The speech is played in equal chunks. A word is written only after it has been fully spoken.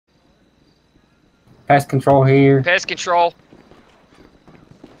Pest Control here. Pest Control.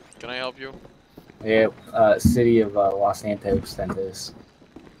 Can I help you? Yeah, city of Los Santos sent this.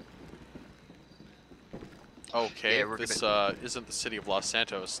 Okay, Yeah, this isn't the city of Los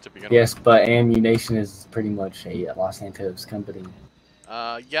Santos to begin Yes, but Ammunition is pretty much a Los Santos company.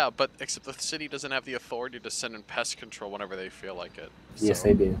 with. Yeah, but except the city doesn't have the authority to send in pest control whenever they feel like it. Yes, So,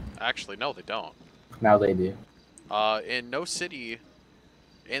 they do. actually, no, they don't. Now they do. In no city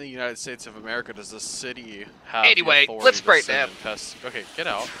in the United States of America does the city have Anyway, the authority let's to break send down. in pests. Okay, get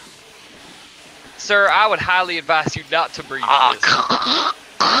out. Sir, I would highly advise you not to breathe this.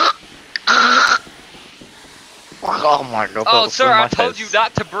 Oh my god. Oh, sir, I told you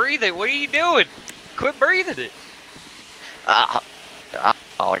not to breathe it. What are you doing? Quit breathing it. Oh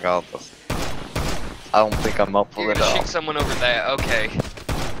my god. I don't think I'm up for You're it gonna all. shoot someone over there. Okay.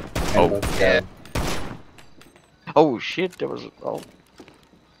 Oh, And let's yeah. go. Oh shit, there was. Oh.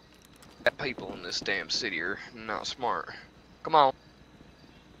 People in this damn city are not smart. Come on.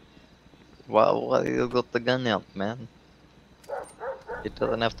 Why you got the gun out, man? It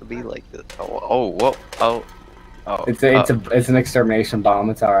doesn't have to be like this. Oh, whoa, oh. It's an extermination bomb.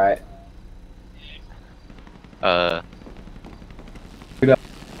 It's all right. Oh,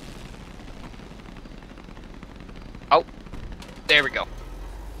 there we go.